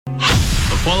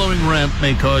following rant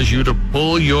may cause you to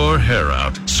pull your hair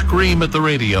out, scream at the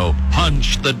radio,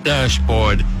 punch the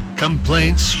dashboard.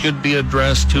 Complaints should be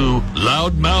addressed to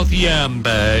Loudmouth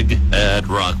Yambag at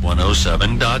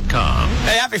rock107.com.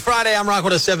 Hey, happy Friday. I'm Rock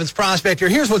 107's Prospector.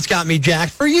 Here's what's got me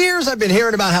jacked. For years, I've been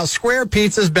hearing about how square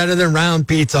pizza is better than round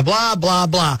pizza. Blah, blah,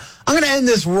 blah. I'm going to end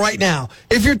this right now.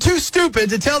 If you're too stupid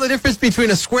to tell the difference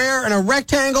between a square and a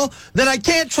rectangle, then I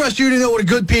can't trust you to know what a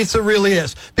good pizza really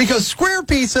is. Because square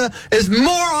pizza is more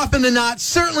often than not,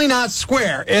 certainly not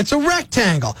square. It's a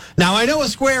rectangle. Now, I know a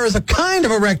square is a kind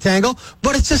of a rectangle,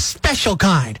 but it's a special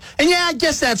kind. And yeah, I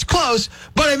guess that's close,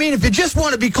 but I mean, if you just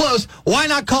want to be close, why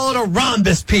not call it a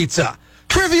rhombus pizza?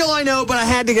 Trivial, I know, but I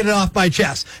had to get it off my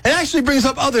chest. It actually brings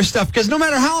up other stuff, because no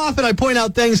matter how often I point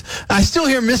out things, I still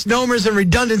hear misnomers and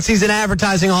redundancies in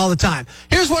advertising all the time.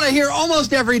 Here's what I hear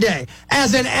almost every day,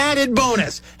 as an added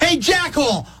bonus. Hey,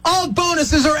 Jackhole, all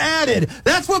bonuses are added.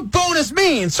 That's what bonus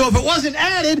means. So if it wasn't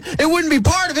added, it wouldn't be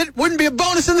part of it, wouldn't be a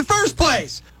bonus in the first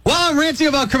place. While I'm ranting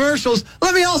about commercials,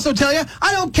 let me also tell you,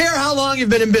 I don't care how long you've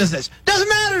been in business. Doesn't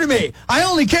matter to me. I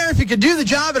only care if you can do the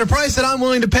job at a price that I'm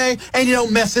willing to pay and you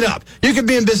don't mess it up. You can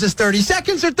be in business 30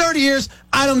 seconds or 30 years.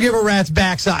 I don't give a rat's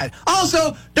backside.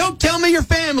 Also, don't tell me you're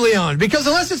family owned, because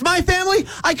unless it's my family,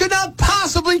 I could not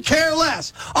possibly care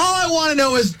less. All I want to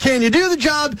know is, can you do the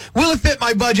job? Will it fit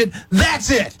my budget?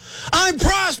 That's it. I'm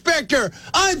Prospector.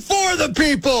 I'm for the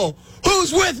people.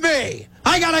 Who's with me?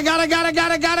 I gotta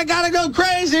go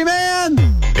crazy, man!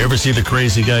 Ever see the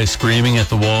crazy guy screaming at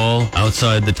the wall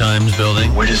outside the Times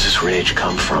building? Where does this rage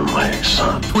come from, my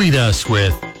son? Tweet us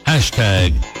with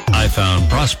hashtag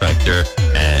 #IFoundProspector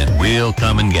and we'll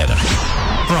come and get him.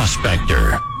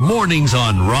 Prospector, mornings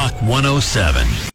on Rock 107.